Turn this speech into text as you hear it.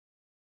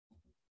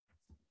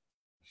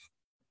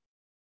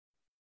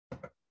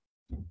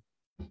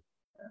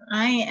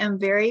I am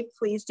very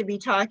pleased to be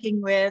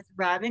talking with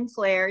Robin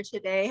Clare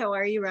today. How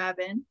are you,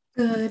 Robin?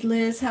 Good,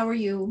 Liz. How are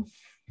you?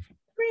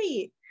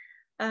 Great.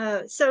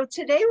 So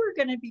today we're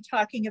going to be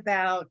talking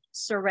about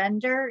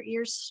Surrender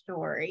Your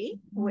Story,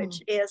 which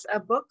Mm, is a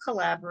book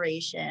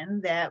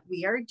collaboration that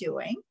we are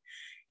doing.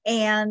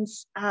 And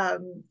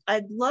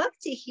I'd love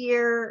to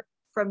hear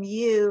from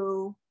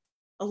you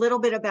a little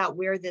bit about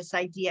where this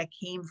idea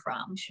came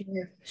from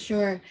sure,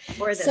 sure.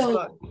 for this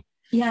book. So,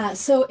 yeah,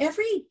 so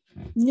every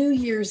New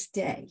Year's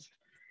Day,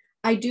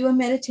 I do a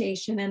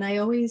meditation and I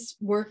always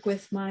work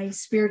with my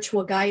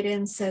spiritual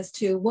guidance as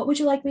to what would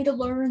you like me to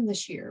learn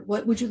this year?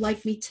 What would you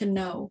like me to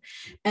know?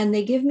 And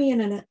they give me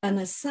an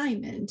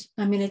assignment.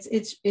 I mean,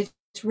 it's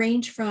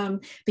range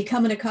from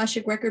become an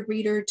Akashic record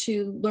reader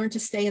to learn to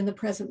stay in the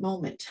present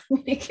moment.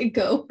 It could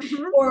go,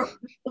 Mhm. or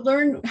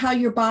learn how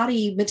your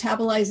body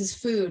metabolizes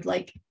food.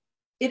 Like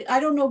I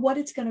don't know what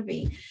it's going to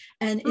be.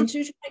 And in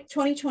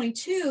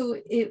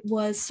 2022, it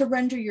was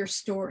surrender your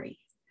story.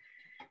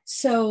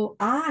 So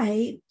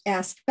I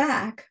asked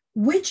back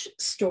which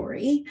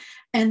story,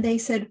 and they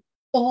said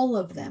all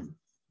of them.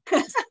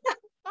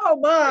 Oh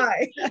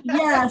my.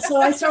 Yeah, so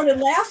I started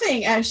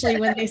laughing actually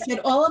when they said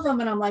all of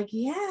them, and I'm like,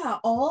 yeah,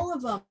 all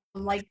of them.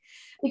 Like,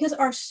 because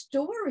our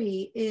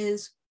story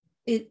is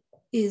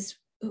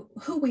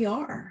who we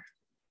are,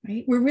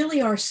 right? We're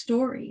really our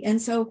story.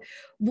 And so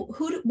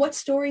what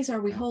stories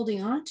are we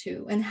holding on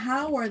to, and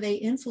how are they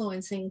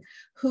influencing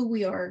who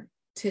we are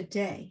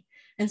today?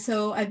 And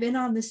so I've been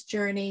on this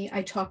journey.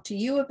 I talked to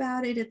you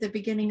about it at the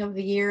beginning of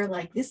the year,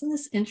 like, isn't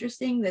this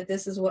interesting that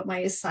this is what my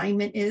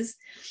assignment is?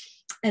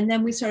 And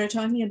then we started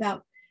talking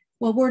about,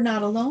 well, we're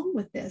not alone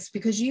with this,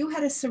 because you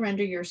had to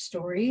surrender your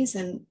stories,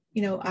 and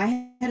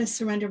I had to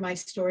surrender my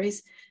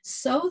stories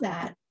so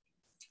that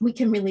we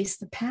can release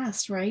the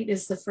past, right?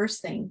 Is the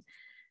first thing.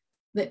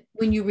 That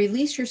when you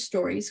release your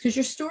stories, because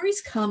your stories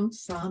come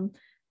from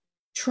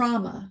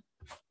trauma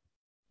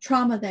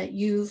that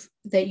you've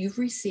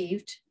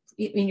received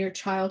in your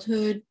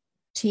childhood,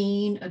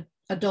 teen,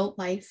 adult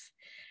life,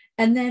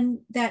 and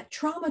then that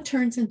trauma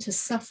turns into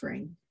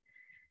suffering.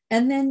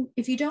 And then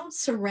if you don't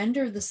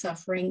surrender the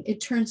suffering,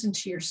 it turns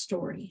into your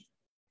story.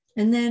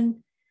 And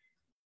then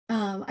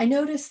I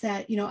noticed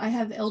that, I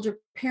have elder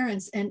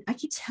parents, and I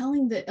keep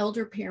telling the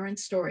elder parent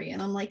story,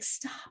 and I'm like,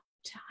 stop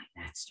telling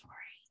that story.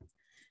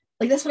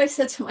 Like, that's what I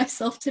said to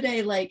myself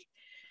today, like,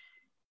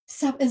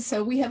 stop. And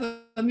so we have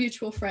a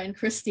mutual friend,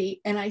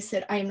 Christy, and I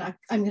said, I'm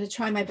going to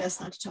try my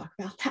best not to talk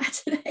about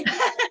that today.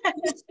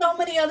 There's so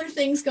many other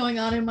things going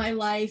on in my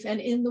life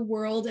and in the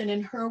world and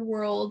in her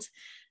world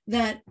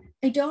that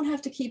I don't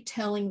have to keep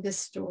telling this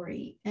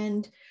story.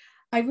 And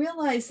I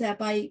realized that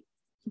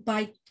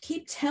by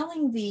keep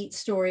telling the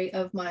story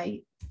of my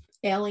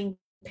ailing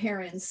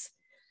parents,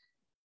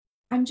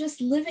 I'm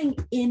just living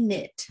in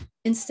it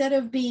instead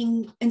of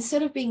being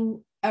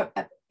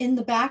in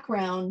the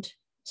background,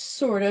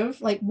 sort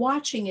of like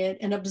watching it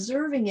and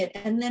observing it,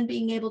 and then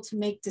being able to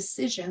make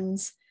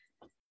decisions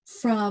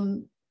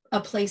from a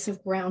place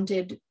of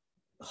grounded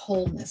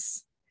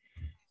wholeness.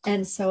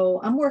 And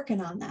so I'm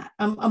working on that.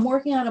 I'm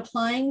working on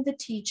applying the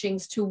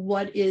teachings to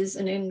what is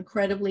an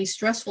incredibly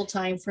stressful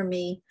time for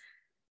me,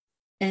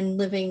 and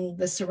living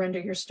the surrender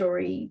your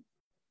story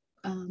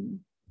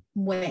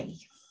way.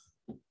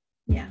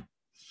 Yeah.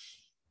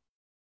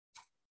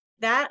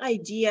 That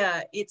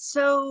idea,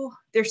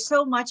 there's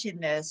so much in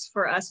this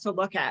for us to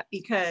look at,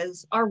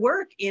 because our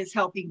work is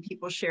helping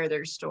people share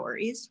their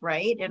stories,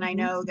 right? And I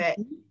know that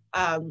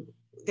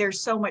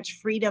there's so much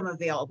freedom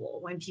available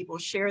when people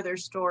share their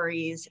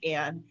stories,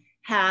 and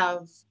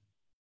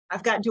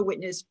I've gotten to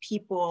witness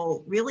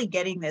people really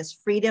getting this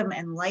freedom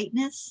and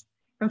lightness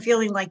from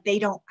feeling like they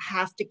don't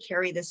have to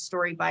carry this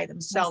story by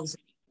themselves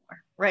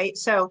anymore, right?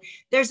 So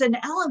there's an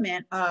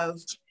element of,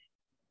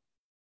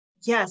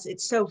 yes,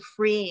 it's so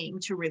freeing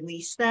to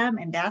release them.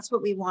 And that's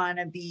what we want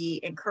to be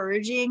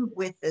encouraging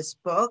with this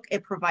book.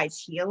 It provides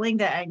healing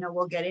that I know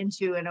we'll get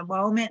into in a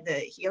moment, the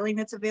healing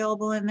that's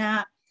available in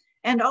that.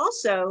 And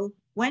also,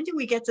 when do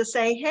we get to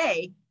say,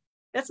 hey,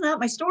 that's not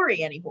my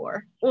story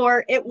anymore?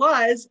 Or it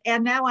was,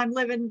 and now I'm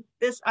living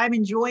this, I'm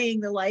enjoying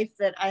the life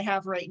that I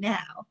have right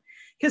now.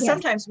 Because Yes.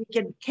 sometimes we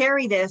can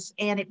carry this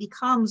and it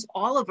becomes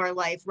all of our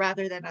life,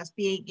 rather than us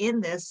being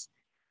in this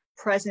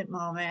present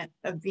moment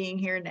of being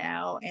here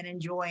now and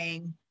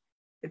enjoying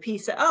the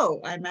piece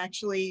of,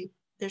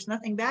 there's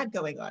nothing bad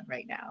going on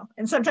right now.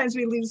 And sometimes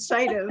we lose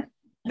sight of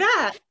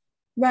that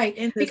Right.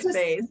 in this Because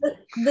space.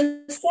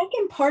 the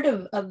second part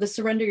of the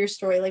surrender your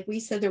story, like we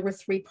said, there were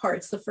three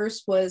parts. The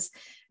first was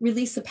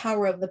release the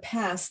power of the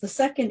past. The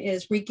second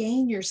is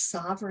regain your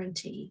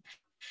sovereignty.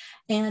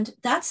 And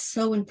that's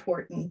so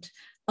important.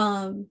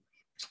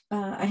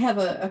 I have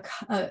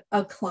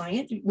a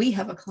client. We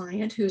have a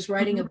client who's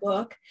writing a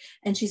book,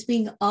 and she's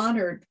being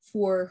honored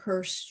for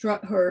her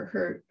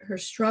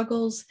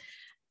struggles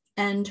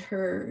and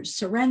her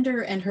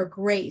surrender and her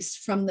grace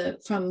from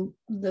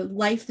the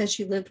life that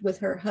she lived with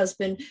her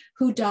husband,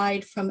 who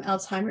died from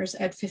Alzheimer's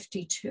at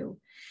 52.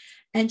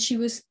 And she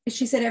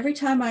said, every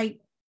time I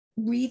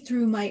read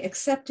through my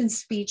acceptance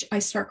speech, I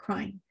start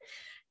crying.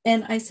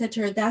 And I said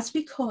to her, that's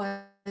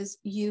because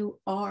you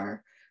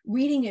are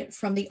reading it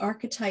from the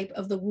archetype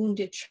of the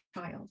wounded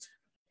child.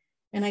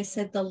 And I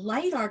said, the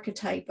light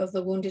archetype of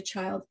the wounded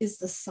child is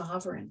the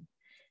sovereign.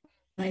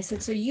 And I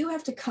said, so you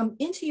have to come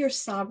into your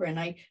sovereign.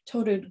 I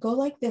told her to go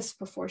like this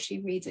before she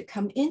reads it.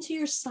 Come into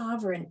your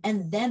sovereign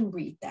and then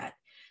read that.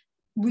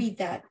 Read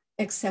that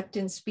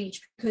acceptance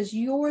speech, because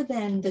you're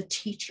then the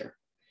teacher.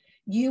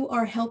 You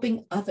are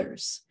helping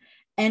others.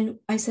 And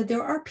I said,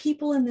 there are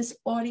people in this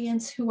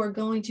audience who are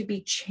going to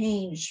be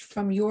changed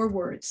from your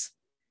words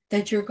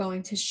that you're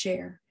going to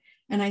share.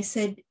 And I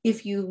said,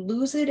 if you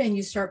lose it and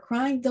you start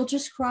crying, they'll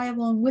just cry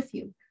along with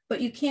you,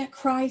 but you can't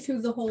cry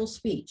through the whole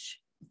speech.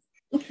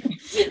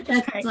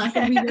 That's not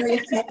going to be very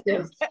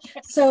effective.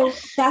 So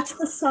that's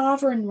the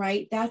sovereign,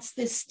 right? That's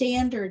the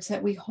standards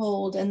that we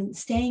hold, and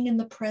staying in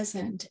the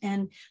present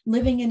and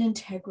living in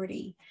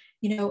integrity,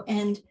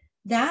 and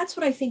that's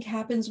what I think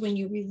happens when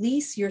you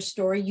release your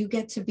story. You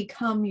get to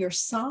become your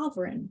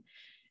sovereign,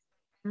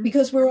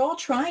 because we're all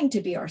trying to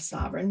be our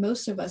sovereign.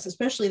 Most of us,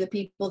 especially the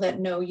people that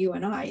know you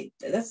and I,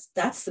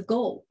 that's the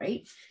goal,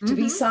 right? To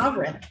be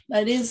sovereign.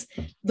 That is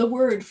the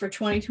word for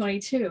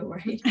 2022,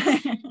 right?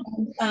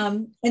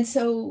 And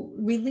so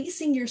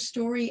releasing your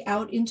story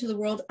out into the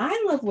world.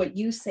 I love what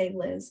you say,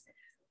 Liz.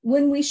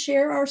 When we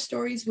share our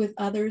stories with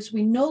others,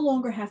 we no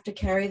longer have to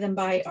carry them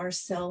by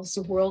ourselves.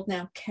 The world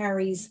now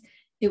carries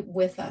it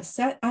with us.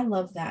 I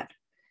love that,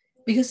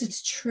 because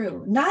it's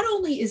true. Not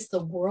only is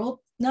the world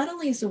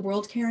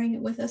carrying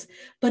it with us,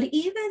 but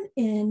even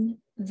in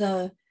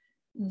the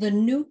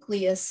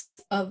nucleus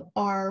of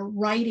our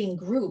writing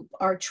group,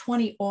 our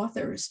 20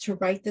 authors to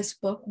write this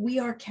book, we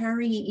are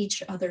carrying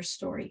each other's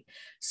story.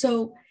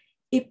 So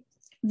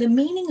the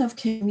meaning of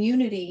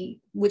community,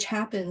 which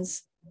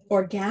happens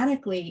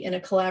organically in a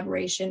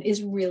collaboration,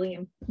 is really,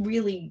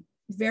 really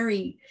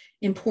very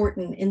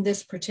important in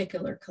this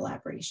particular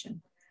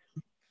collaboration,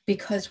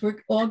 because we're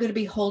all going to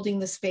be holding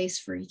the space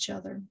for each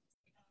other.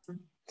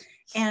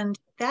 And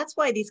that's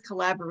why these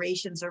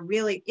collaborations are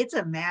really, it's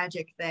a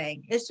magic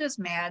thing. It's just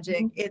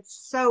magic.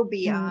 It's so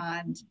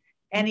beyond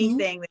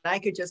anything that I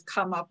could just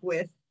come up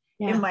with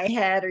in my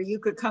head, or you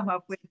could come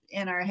up with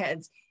in our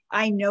heads.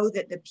 I know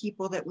that the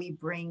people that we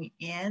bring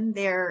in,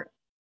 they're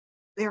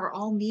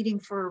all meeting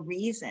for a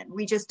reason.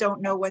 We just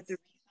don't know what the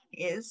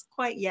reason is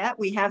quite yet.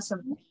 We have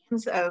some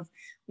themes of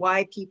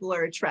why people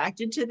are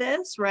attracted to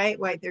this, right?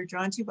 Why they're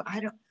drawn to, but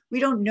we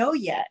don't know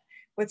yet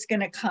what's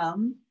going to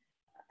come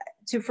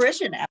to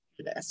fruition after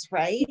this,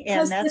 right?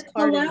 Because and that's the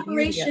part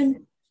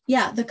collaboration, of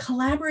the the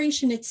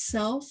collaboration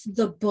itself,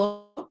 the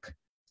book,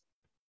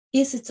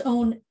 is its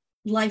own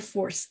life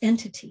force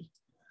entity.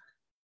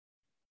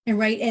 And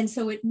right. And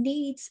so it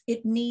needs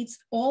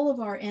all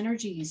of our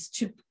energies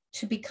to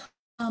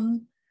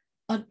become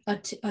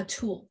a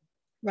tool,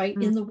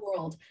 right, in the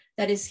world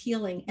that is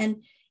healing.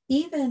 And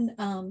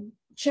even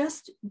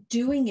just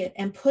doing it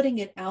and putting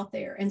it out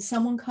there and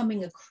someone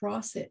coming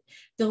across it,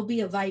 there'll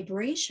be a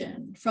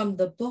vibration from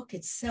the book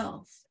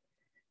itself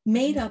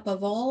made up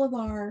of all of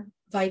our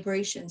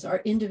vibrations,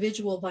 our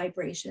individual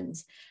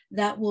vibrations,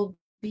 that will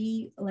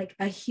be like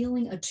a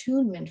healing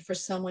attunement for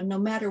someone, no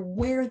matter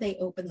where they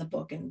open the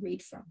book and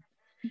read from.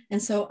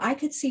 And so I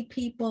could see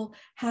people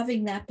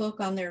having that book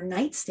on their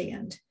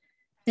nightstand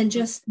and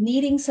just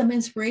needing some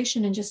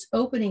inspiration and just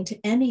opening to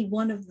any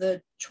one of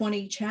the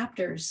 20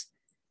 chapters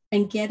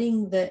and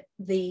getting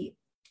the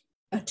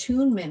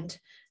attunement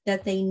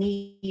that they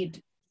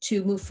need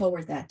to move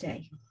forward that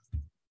day.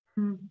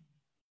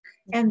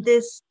 And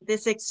this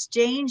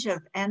exchange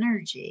of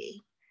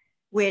energy,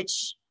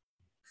 which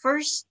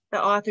first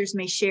the authors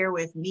may share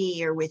with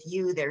me or with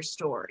you their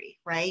story,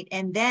 right?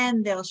 And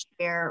then they'll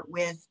share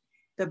with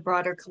the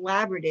broader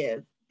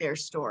collaborative their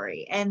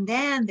story. And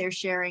then they're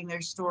sharing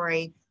their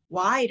story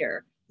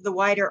wider, the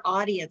wider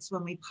audience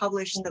when we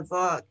publish the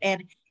book.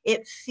 And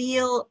if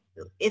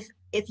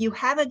you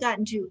haven't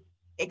gotten to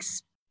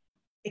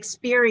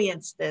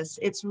experience this,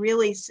 it's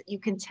really, you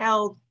can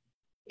tell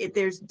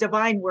there's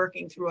divine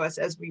working through us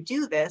as we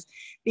do this,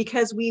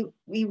 because we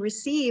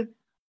receive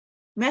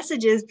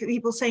messages,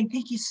 people saying,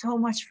 thank you so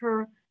much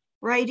for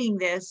writing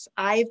this.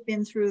 I've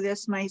been through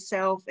this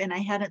myself and I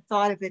hadn't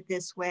thought of it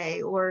this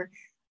way, or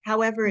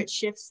however it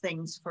shifts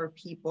things for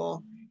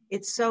people.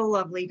 It's so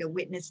lovely to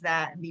witness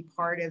that and be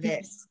part of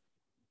it.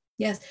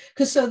 Yes,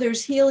 because so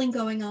there's healing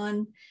going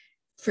on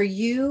for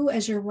you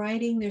as you're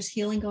writing. There's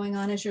healing going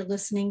on as you're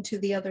listening to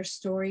the other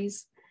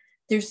stories.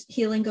 There's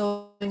healing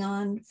going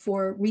on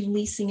for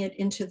releasing it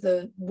into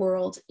the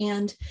world.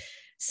 And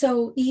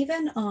so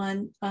even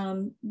on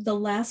the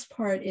last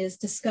part is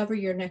discover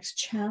your next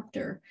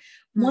chapter.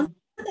 One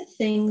of the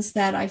things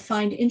that I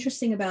find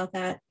interesting about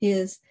that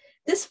is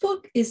this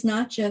book is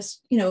not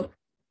just,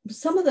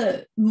 some of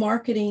the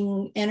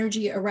marketing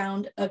energy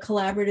around a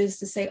collaborative is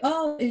to say,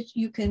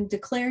 you can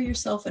declare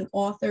yourself an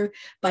author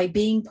by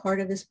being part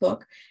of this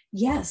book.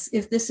 Yes,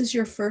 if this is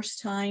your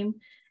first time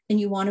and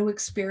you want to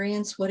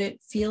experience what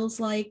it feels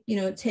like,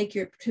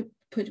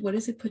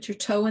 put your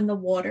toe in the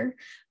water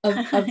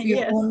of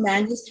your own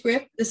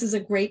manuscript. This is a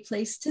great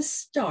place to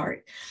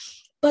start.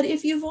 But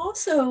if you've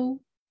also,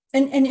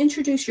 and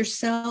introduce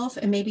yourself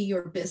and maybe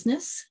your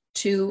business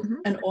to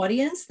an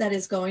audience that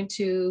is going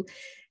to,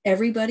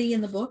 everybody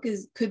in the book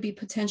could be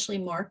potentially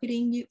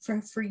marketing you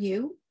for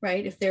you,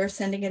 right? If they're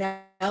sending it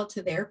out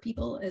to their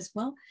people as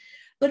well.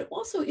 But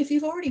also, if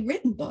you've already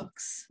written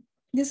books,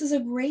 this is a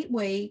great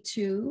way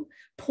to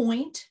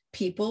point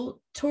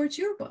people towards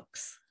your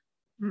books.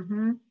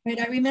 Right.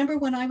 I remember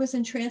when I was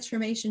in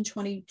Transformation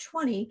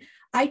 2020,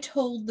 I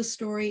told the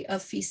story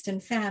of Feast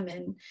and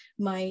Famine,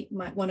 my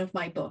one of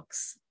my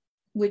books,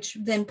 which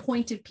then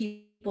pointed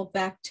people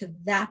back to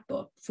that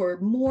book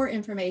for more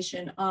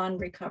information on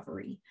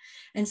recovery.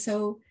 And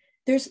so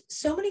there's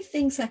so many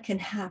things that can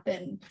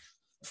happen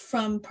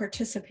from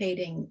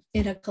participating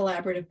in a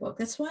collaborative book.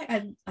 That's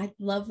why I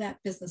love that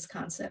business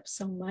concept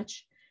so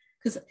much,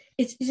 because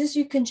it's just,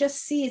 you can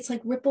just see, it's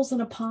like ripples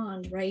in a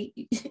pond, right?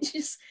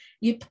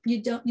 you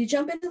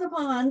jump into the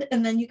pond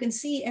and then you can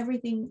see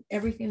everything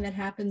that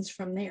happens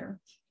from there.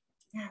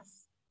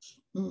 Yes.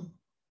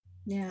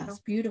 Yeah, it's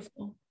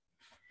beautiful.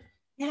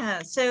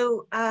 Yeah.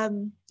 So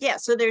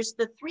so there's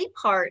the three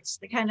parts,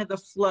 the kind of the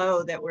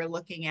flow that we're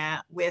looking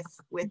at with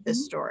the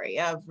story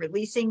of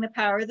releasing the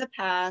power of the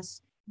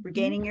past,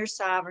 regaining your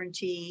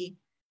sovereignty,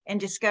 and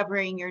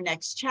discovering your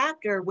next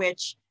chapter,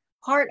 which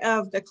part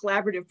of the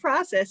collaborative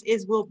process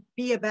will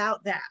be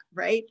about that,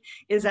 right?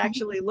 Is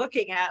actually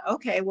looking at,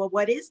 okay, well,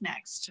 what is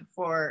next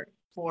for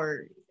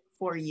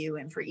you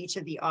and for each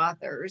of the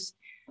authors?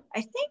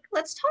 I think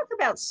let's talk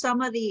about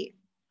some of the,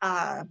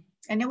 I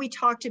know we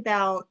talked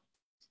about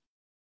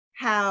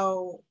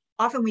how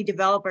often we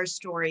develop our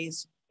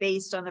stories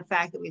based on the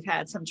fact that we've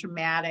had some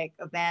traumatic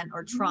event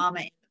or trauma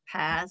in the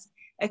past.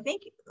 I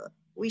think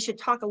we should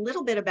talk a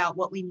little bit about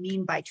what we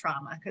mean by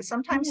trauma, because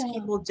sometimes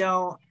people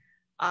don't,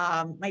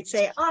 might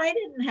say, oh, I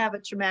didn't have a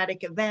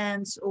traumatic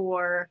event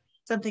or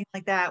something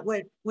like that.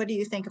 What do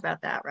you think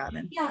about that,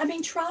 Robin? Yeah, I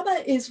mean,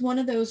 trauma is one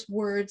of those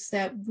words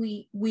that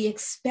we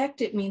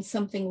expect it means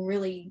something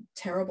really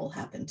terrible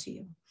happened to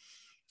you,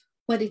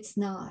 but it's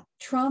not.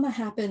 Trauma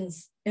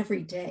happens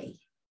every day,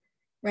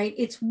 right?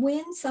 It's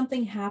when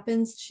something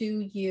happens to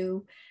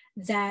you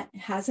that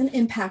has an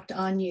impact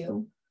on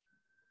you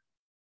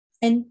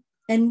and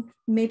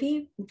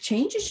maybe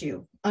changes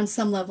you on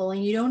some level,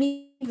 and you don't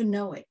even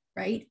know it,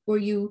 right? Or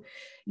you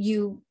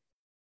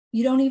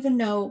don't even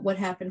know what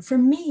happened. For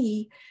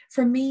me,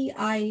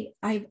 I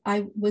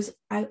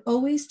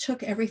always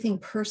took everything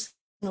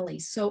personally.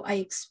 So I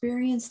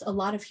experienced a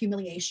lot of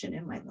humiliation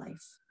in my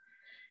life,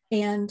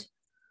 and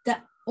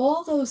that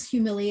all those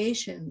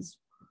humiliations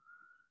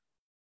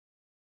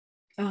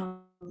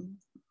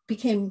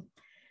became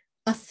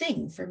a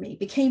thing for me,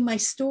 became my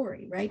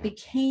story, right?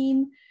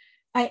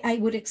 I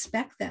would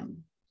expect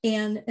them.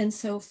 And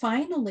so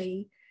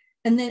finally,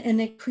 and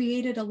it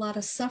created a lot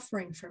of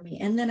suffering for me.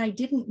 And then I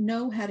didn't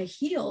know how to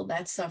heal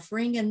that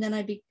suffering. And then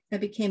I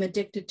became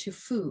addicted to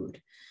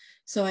food.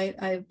 So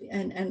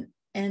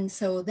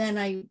so then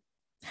I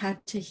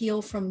had to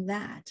heal from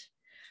that.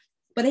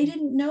 But I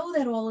didn't know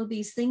that all of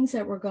these things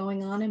that were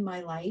going on in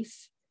my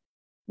life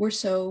were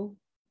so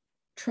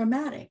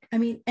traumatic. I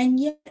mean, and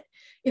yet,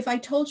 if I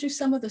told you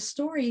some of the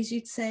stories,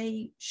 you'd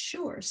say,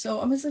 sure. So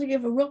I'm just going to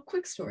give a real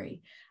quick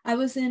story. I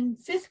was in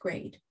 5th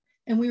grade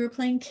and we were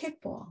playing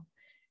kickball,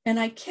 and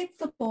I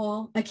kicked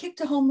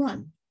a home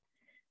run,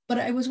 but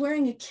I was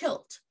wearing a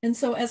kilt. And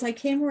so as I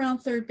came around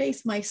third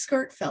base, my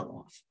skirt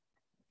fell off.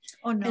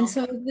 Oh no. And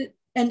so,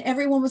 and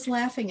everyone was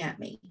laughing at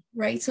me,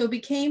 right? So it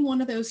became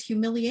one of those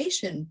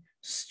humiliation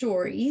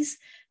stories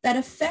that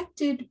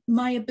affected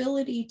my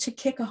ability to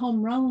kick a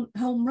home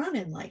run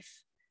in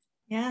life.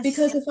 Yes.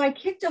 Because if I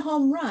kicked a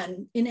home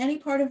run in any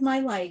part of my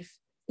life,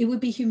 it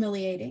would be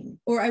humiliating,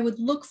 or I would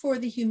look for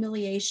the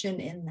humiliation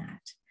in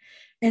that.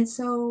 And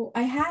so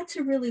I had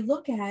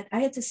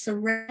to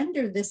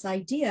surrender this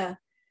idea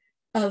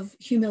of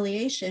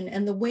humiliation.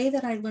 And the way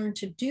that I learned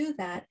to do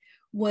that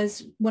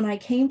was when I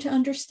came to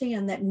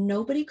understand that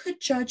nobody could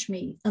judge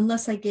me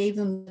unless I gave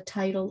them the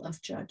title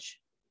of judge.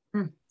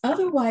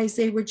 Otherwise,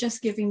 they were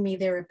just giving me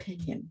their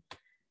opinion,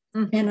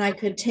 and I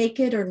could take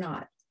it or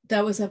not.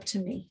 That was up to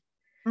me.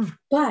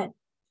 But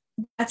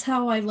that's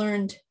how I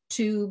learned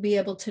to be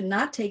able to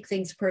not take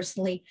things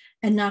personally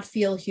and not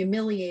feel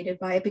humiliated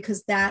by it,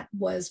 because that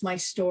was my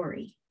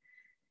story,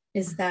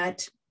 is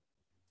that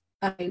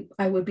I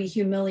would be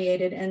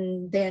humiliated,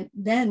 and then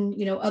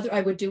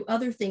I would do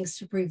other things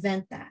to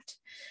prevent that.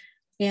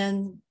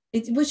 And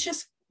it was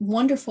just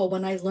wonderful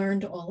when I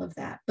learned all of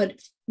that. But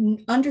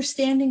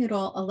understanding it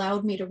all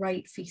allowed me to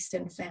write Feast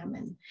and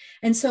Famine.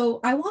 And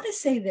so I want to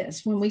say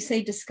this when we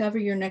say discover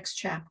your next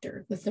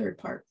chapter, the third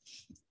part.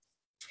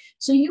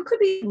 So you could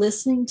be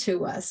listening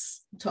to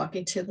us,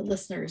 talking to the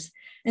listeners,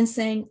 and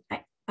saying,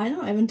 I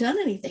haven't done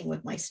anything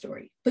with my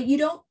story. But you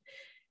don't,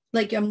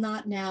 like, I'm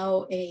not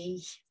now a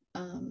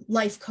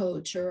life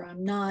coach, or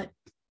I'm not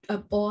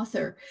an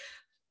author,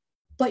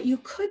 but you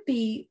could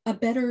be a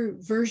better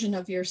version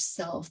of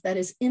yourself that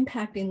is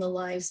impacting the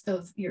lives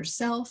of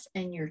yourself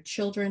and your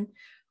children,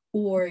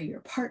 or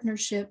your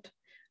partnership,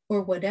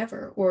 or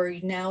whatever, or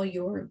now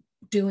you're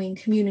doing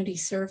community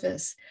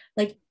service.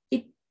 Like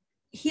it,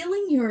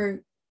 healing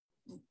your,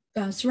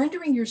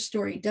 surrendering your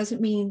story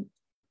doesn't mean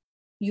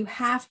you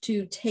have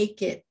to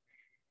take it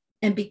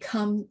and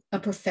become a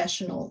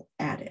professional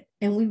at it.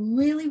 And we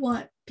really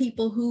want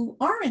people who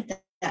aren't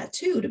that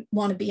too to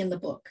want to be in the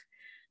book.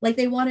 Like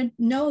they want to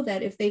know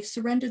that if they've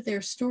surrendered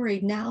their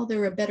story, now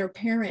they're a better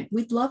parent.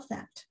 We'd love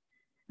that.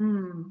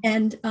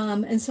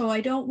 And so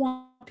I don't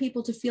want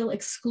people to feel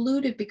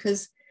excluded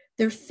because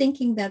they're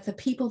thinking that the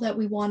people that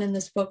we want in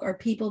this book are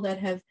people that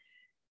have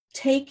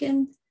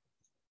taken,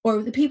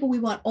 or the people we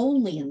want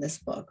only in this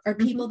book are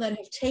people that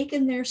have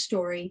taken their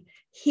story,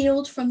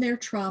 healed from their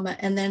trauma,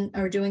 and then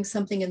are doing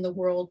something in the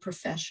world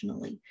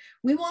professionally.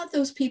 We want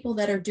those people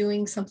that are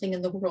doing something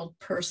in the world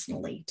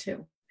personally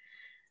too,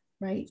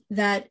 right?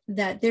 That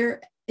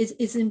there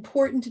is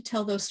important to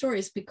tell those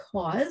stories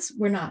because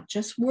we're not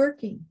just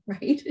working,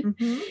 right?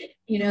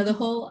 You know, the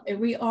whole,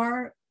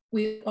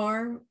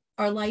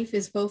 our life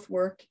is both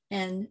work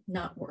and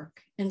not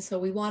work. And so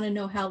we want to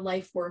know how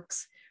life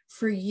works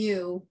for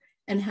you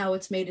and how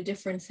it's made a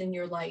difference in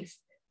your life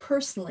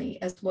personally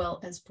as well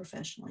as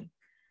professionally.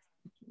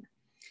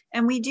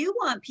 And we do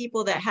want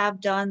people that have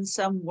done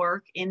some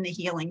work in the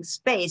healing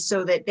space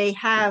so that they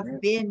have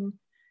been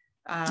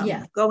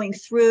going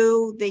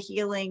through the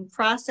healing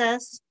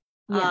process,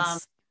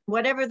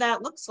 whatever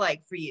that looks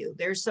like for you.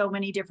 There's so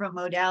many different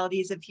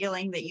modalities of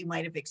healing that you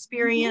might have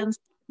experienced.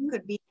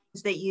 Could be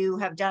things that you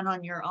have done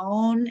on your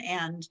own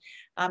and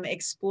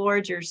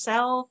explored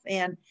yourself.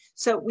 And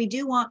so we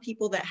do want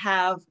people that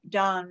have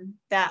done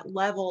that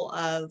level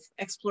of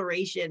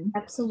exploration.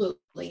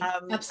 Absolutely.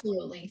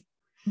 Absolutely.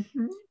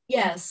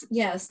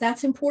 Yes,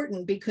 that's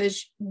important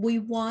because we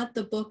want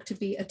the book to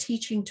be a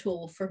teaching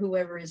tool for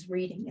whoever is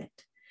reading it.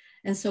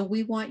 And so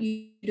we want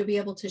you to be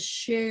able to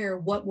share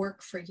what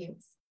worked for you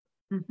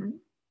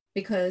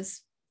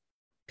because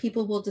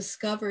people will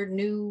discover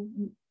new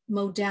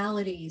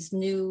modalities,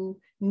 new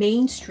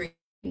mainstream,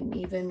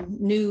 even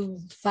new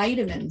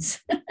vitamins,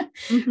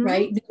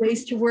 right? New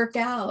ways to work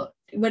out,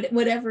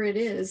 whatever it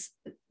is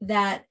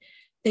that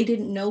they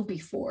didn't know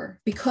before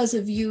because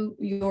of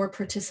you're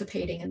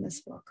participating in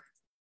this book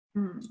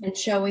and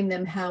showing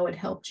them how it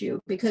helped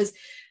you. Because,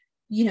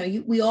 you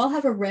know, we all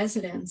have a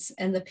resonance,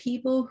 and the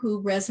people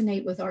who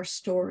resonate with our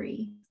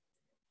story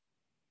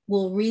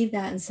will read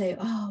that and say,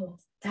 oh,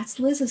 that's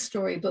Liz's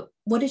story, but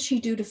what did she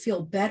do to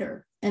feel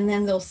better? And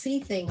then they'll see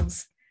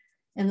things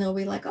and they'll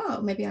be like,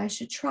 oh, maybe I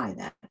should try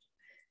that.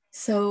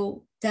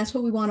 So that's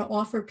what we want to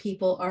offer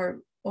people are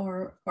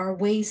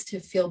ways to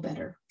feel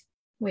better,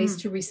 ways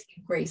to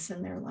receive grace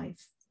in their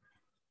life.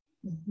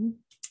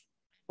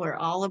 We're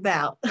all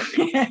about.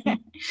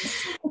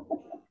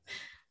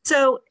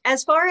 So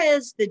as far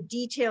as the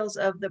details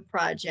of the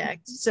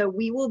project, so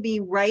we will be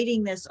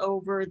writing this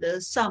over the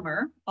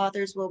summer.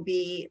 Authors will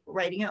be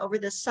writing it over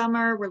the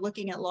summer. We're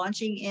looking at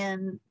launching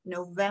in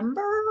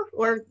November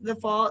or the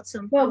fall at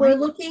some point. Well,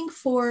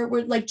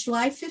 we're like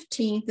July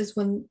 15th is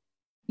when,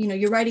 you know,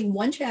 you're writing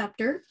one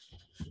chapter.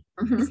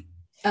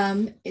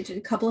 It's a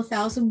couple of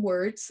thousand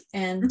words,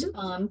 and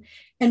I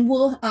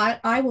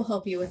will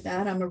help you with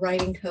that. I'm a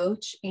writing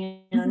coach,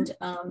 and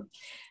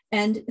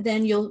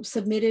then you'll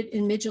submit it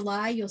in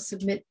mid-July. You'll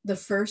submit the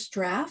first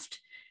draft,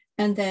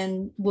 and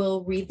then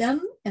we'll read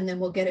them, and then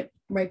we'll get it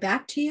right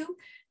back to you.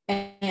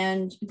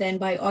 And then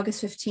by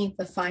August 15th,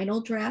 the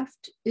final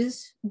draft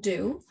is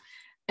due.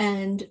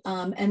 And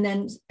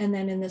then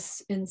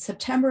in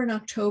September and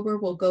October,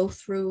 we'll go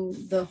through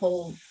the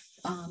whole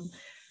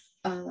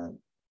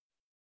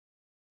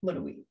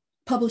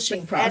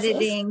publishing process,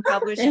 editing,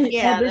 publishing,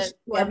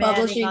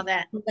 publishing, all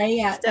that,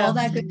 all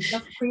that good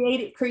stuff,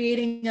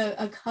 creating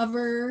a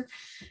cover,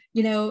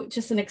 you know,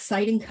 just an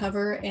exciting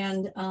cover,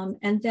 and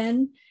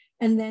then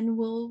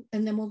we'll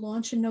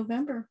launch in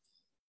November.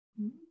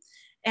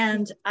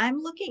 And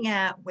I'm looking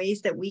at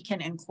ways that we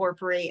can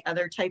incorporate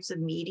other types of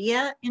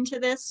media into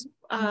this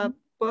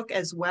book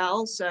as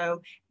well.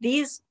 So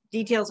these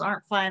details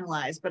aren't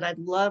finalized, but I'd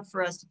love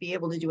for us to be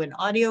able to do an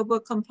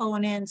audiobook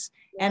component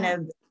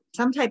and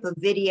some type of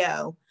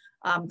video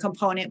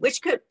component,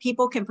 which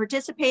people can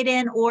participate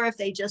in, or if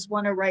they just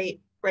want to write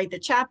the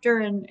chapter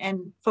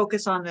and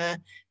focus on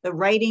the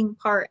writing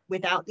part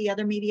without the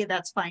other media,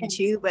 that's fine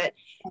too. But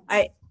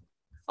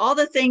all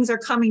the things are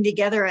coming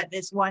together at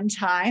this one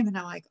time, and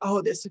I'm like,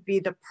 oh, this would be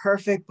the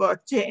perfect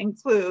book to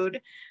include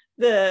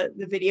the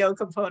video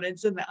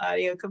components and the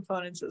audio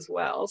components as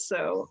well.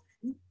 So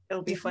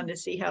it'll be fun to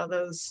see how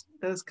those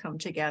come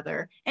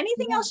together.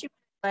 Anything else you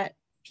want to let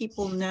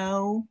people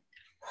know?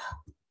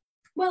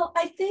 Well,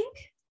 I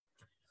think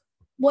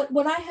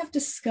what I have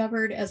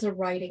discovered as a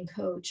writing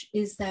coach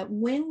is that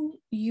when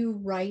you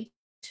write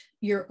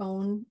your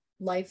own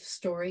life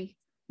story,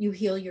 you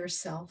heal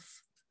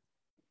yourself.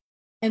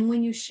 And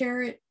when you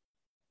share it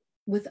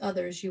with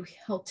others, you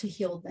help to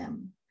heal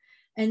them.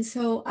 And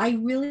so I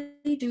really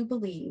do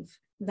believe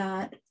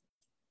that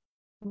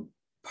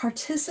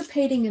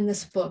participating in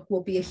this book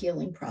will be a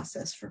healing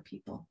process for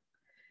people,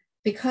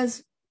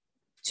 because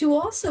to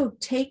also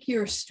take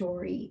your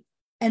story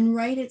and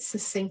write it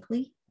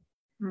succinctly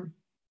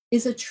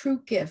is a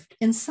true gift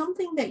and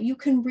something that you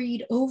can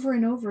read over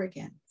and over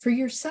again for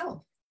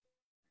yourself.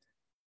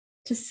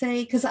 To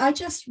say, because I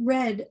just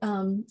read,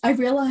 I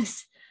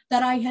realized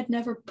that I had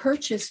never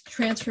purchased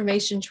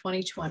Transformation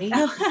 2020,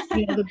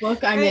 the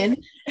book I'm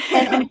in.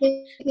 And I'm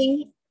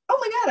thinking, oh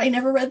my God, I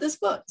never read this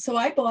book. So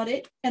I bought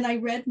it and I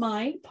read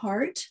my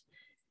part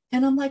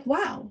and I'm like,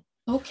 wow,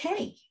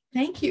 okay,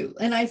 thank you.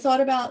 And I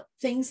thought about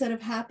things that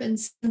have happened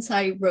since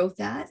I wrote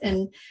that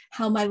and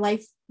how my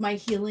life, my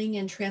healing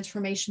and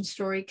transformation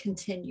story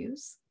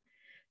continues.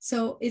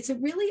 So it's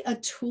really a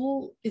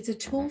tool. It's a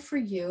tool for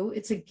you.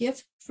 It's a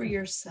gift for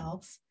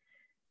yourself.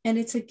 And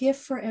it's a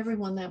gift for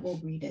everyone that will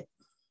read it.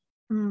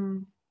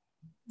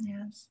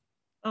 Yes.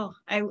 Oh,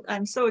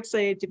 I'm so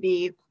excited to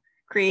be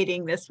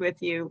creating this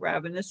with you,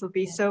 Robin. This will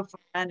be so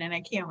fun. And I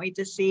can't wait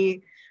to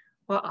see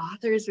what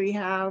authors we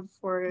have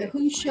for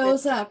who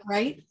shows up,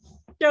 right?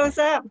 Shows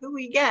up, who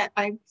we get.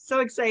 I'm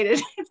so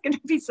excited. It's going to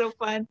be so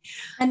fun.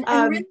 And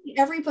really,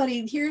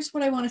 everybody, here's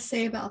what I want to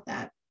say about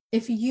that.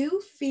 If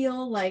you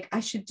feel like I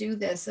should do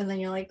this, and then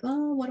you're like,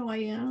 oh, what do I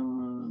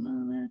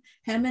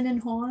hemming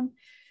and hawing,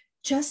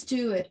 just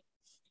do it.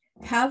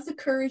 Have the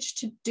courage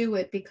to do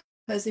it,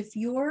 because if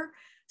your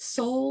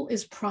soul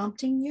is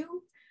prompting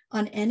you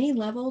on any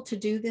level to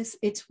do this,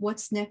 it's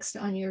what's next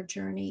on your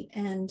journey.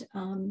 And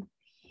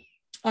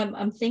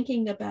I'm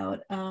thinking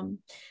about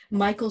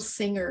Michael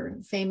Singer,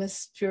 famous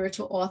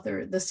spiritual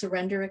author, The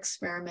Surrender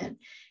Experiment.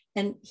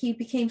 And he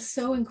became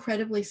so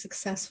incredibly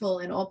successful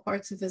in all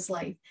parts of his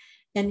life.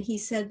 And he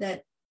said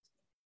that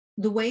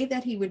the way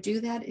that he would do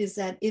that is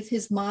that if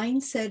his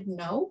mind said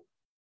no,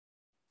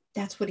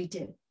 that's what he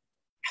did.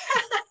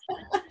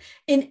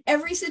 In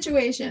every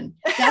situation,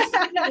 that's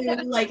what he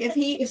did. Like if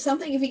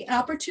an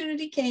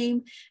opportunity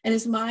came and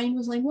his mind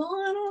was like, well,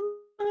 I don't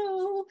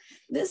know,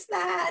 this,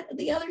 that,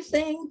 the other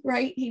thing,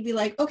 right? He'd be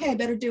like, okay, I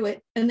better do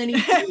it. And then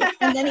he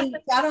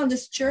got on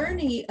this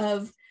journey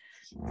of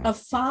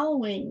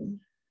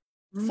following,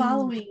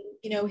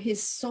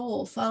 his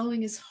soul,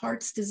 following his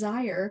heart's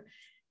desire.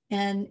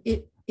 And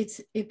it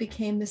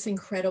became this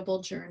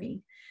incredible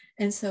journey.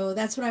 And so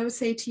that's what I would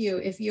say to you.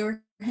 If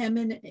you're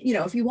hemming,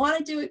 if you want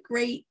to do it,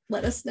 great,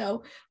 let us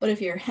know. But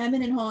if you're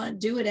hemming and hawing,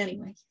 do it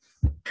anyway.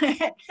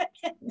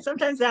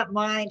 Sometimes that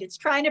mind, it's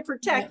trying to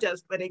protect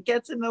us, but it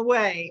gets in the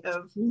way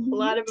of a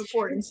lot of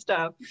important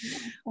stuff.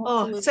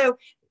 So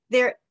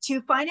there, to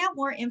find out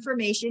more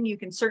information, you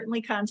can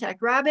certainly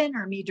contact Robin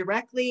or me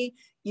directly.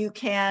 You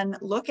can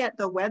look at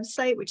the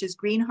website, which is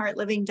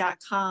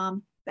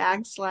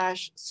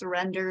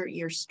greenheartliving.com/surrender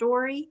your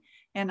story.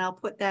 And I'll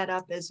put that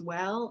up as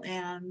well.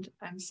 And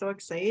I'm so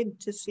excited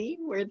to see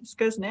where this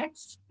goes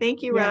next.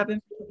 Thank you,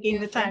 Robin, for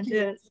taking the time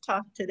to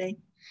talk today.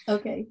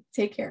 Okay,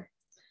 take care.